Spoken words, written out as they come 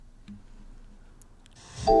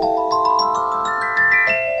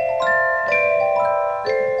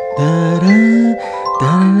You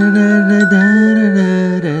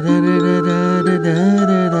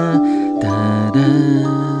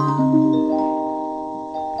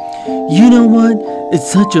know what?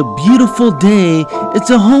 It's such a beautiful day.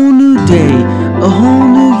 It's a whole new day, a whole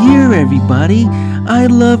new year, everybody. I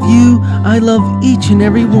love you. I love each and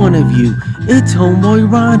every one of you. It's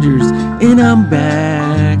Homeboy Rogers, and I'm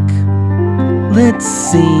back. Let's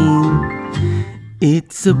sing.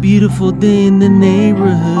 It's a beautiful day in the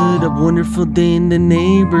neighborhood, a wonderful day in the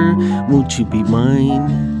neighbor. Won't you be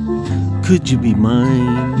mine? Could you be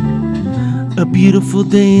mine? A beautiful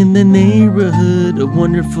day in the neighborhood, a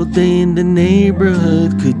wonderful day in the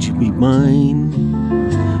neighborhood. Could you be mine?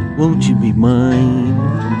 Won't you be mine?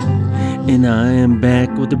 And I am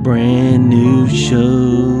back with a brand new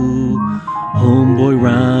show. Homeboy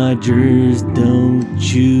Rogers, don't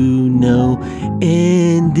you know?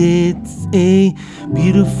 And it's a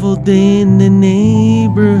beautiful day in the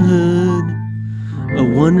neighborhood, a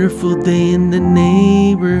wonderful day in the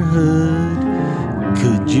neighborhood.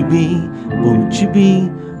 Could you be, won't you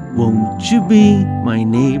be my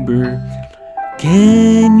neighbor?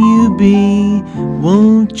 Can you be,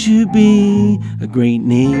 won't you be a great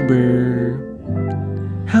neighbor?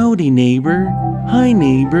 Howdy neighbor, hi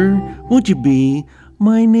neighbor, won't you be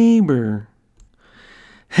my neighbor?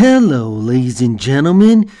 Hello ladies and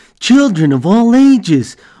gentlemen, children of all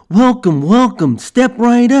ages, welcome, step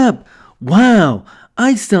right up. Wow,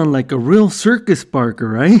 I sound like a real circus barker,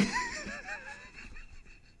 right?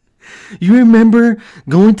 You remember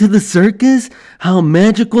going to the circus? How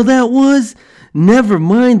magical that was? Never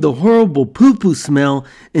mind the horrible poo-poo smell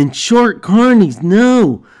and short carnies.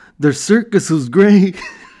 No, the circus was great.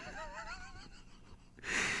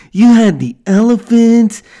 You had the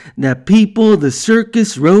elephants that people the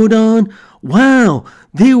circus rode on. Wow,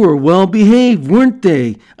 they were well behaved, weren't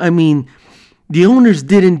they? I mean, the owners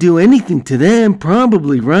didn't do anything to them,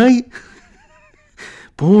 probably, right?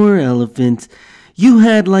 Poor elephants. You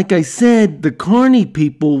had, like I said, the carny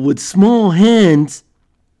people with small hands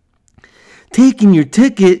taking your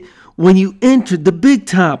ticket when you entered the big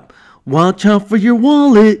top. Watch out for your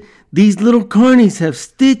wallet. These little carnies have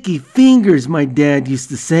sticky fingers, my dad used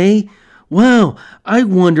to say. Wow, I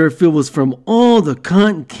wonder if it was from all the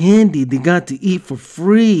cotton candy they got to eat for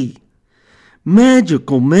free.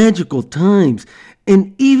 Magical times.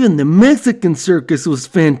 And even the Mexican circus was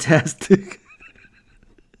fantastic.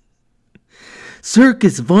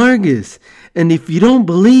 Circus Vargas. And if you don't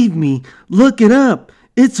believe me, look it up.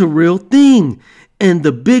 It's a real thing. And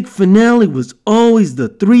the big finale was always the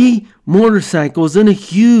 3 motorcycles and a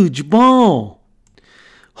huge ball.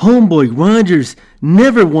 Homeboy Rogers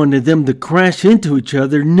never wanted them to crash into each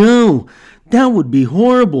other. No, that would be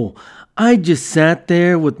horrible. I just sat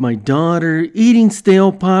there with my daughter eating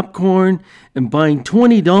stale popcorn and buying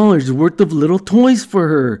 $20 worth of little toys for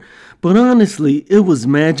her. But honestly, it was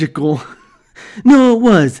magical. No, it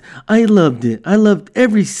was. I loved it. I loved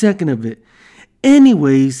every second of it.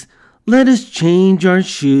 Anyways, let us change our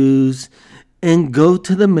shoes and go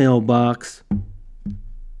to the mailbox.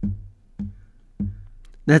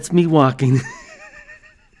 That's me walking.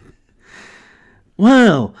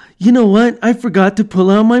 Wow, you know what? I forgot to pull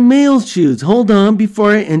out my mail shoes. Hold on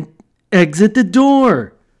before I exit the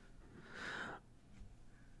door.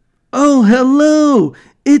 Oh, hello.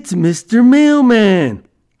 It's Mr. Mailman.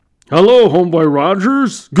 Hello, Homeboy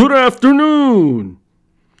Rogers. Good afternoon.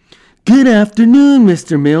 Good afternoon,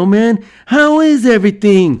 Mr. Mailman. How is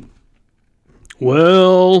everything?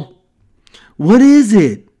 Well... What is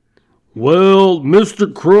it? Well,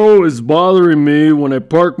 Mr. Crow is bothering me when I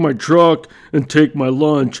park my truck and take my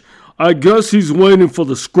lunch. I guess he's waiting for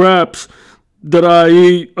the scraps that I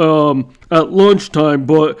eat at lunchtime,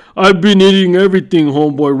 but I've been eating everything,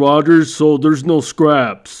 Homeboy Rogers, so there's no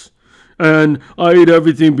scraps. And I eat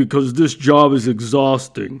everything because this job is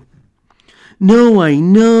exhausting. No, I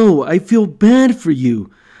know. I feel bad for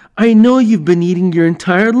you. I know you've been eating your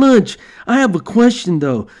entire lunch. I have a question,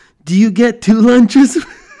 though. Do you get 2 lunches?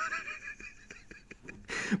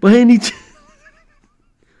 By any chance?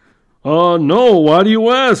 No. Why do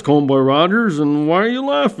you ask, Homeboy Rogers? And why are you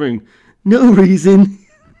laughing? No reason.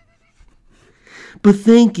 But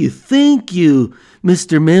thank you,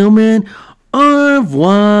 Mr. Mailman. Au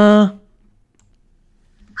revoir.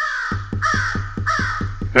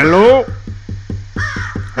 Hello?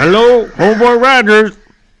 Hello, Homeboy Rogers?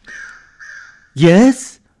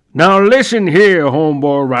 Yes? Now listen here,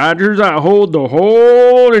 Homeboy Rogers. I hold the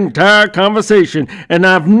whole entire conversation, and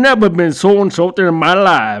I've never been so insulted in my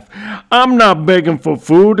life. I'm not begging for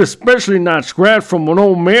food, especially not scraps from an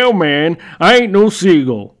old mailman. I ain't no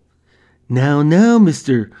seagull. Now,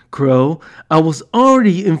 Mr. Crow, I was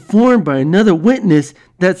already informed by another witness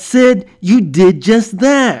that said you did just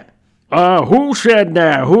that. Who said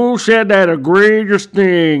that? Who said that egregious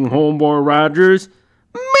thing, Homeboy Rogers?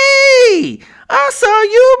 Me! I saw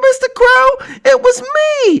you, Mr. Crow. It was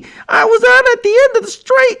me. I was out at the end of the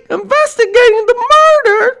street investigating the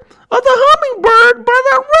murder of the hummingbird by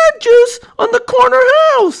that red juice on the corner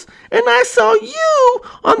house. And I saw you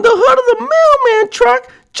on the hood of the mailman truck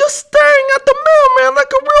just staring at the mailman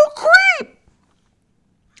like a real creep.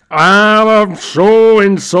 I'm so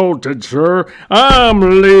insulted, sir.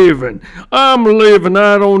 I'm leaving. I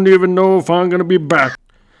don't even know if I'm going to be back.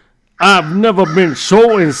 I've never been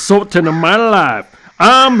so insulted in my life.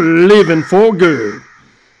 I'm leaving for good.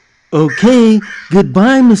 Okay,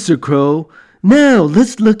 goodbye, Mr. Crow. Now,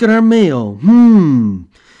 let's look at our mail.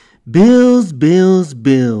 Bills.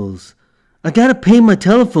 I gotta pay my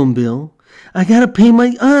telephone bill. I gotta pay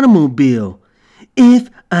my automobile. If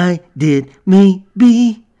I did,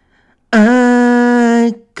 maybe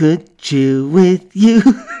I could chill with you.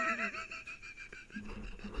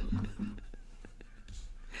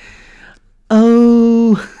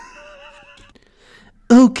 Oh.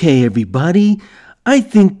 Okay, everybody. I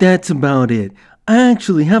think that's about it. I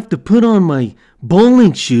actually have to put on my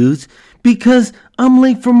bowling shoes because I'm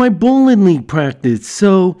late for my bowling league practice.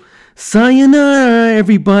 So, sayonara,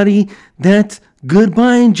 everybody. That's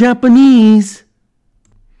goodbye in Japanese.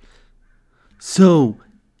 So,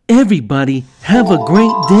 everybody, have a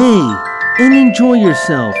great day and enjoy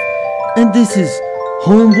yourself. And this is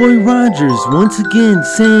Homeboy Rogers once again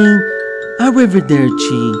saying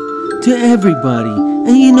arrivederci to everybody.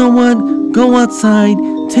 And you know what? Go outside,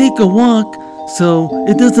 take a walk, so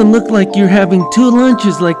it doesn't look like you're having 2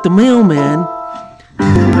 lunches like the mailman.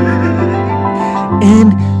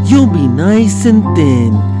 And you'll be nice and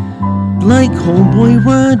thin, like Homeboy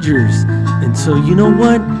Rogers. And so you know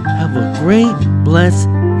what? Have a great, blessed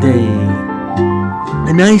day.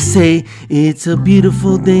 And I say, it's a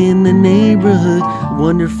beautiful day in the neighborhood,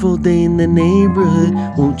 wonderful day in the neighborhood.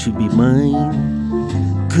 Won't you be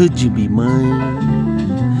mine? Could you be mine?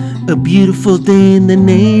 A beautiful day in the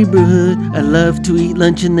neighborhood. I love to eat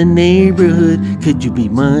lunch in the neighborhood. Could you be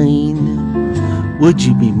mine? Would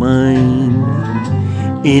you be mine?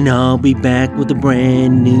 And I'll be back with a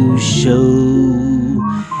brand new show.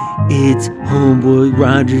 It's Homeboy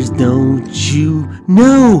Rogers, don't you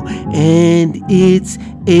know? And it's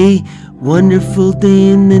a wonderful day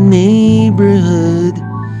in the neighborhood.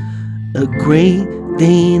 A great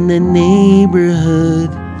day in the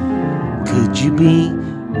neighborhood. Could you be?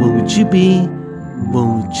 Won't you be?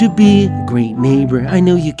 Won't you be a great neighbor? I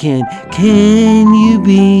know you can. Can you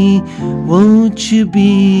be? Won't you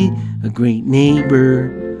be a great neighbor?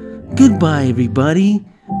 Goodbye, everybody.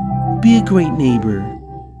 Be a great neighbor.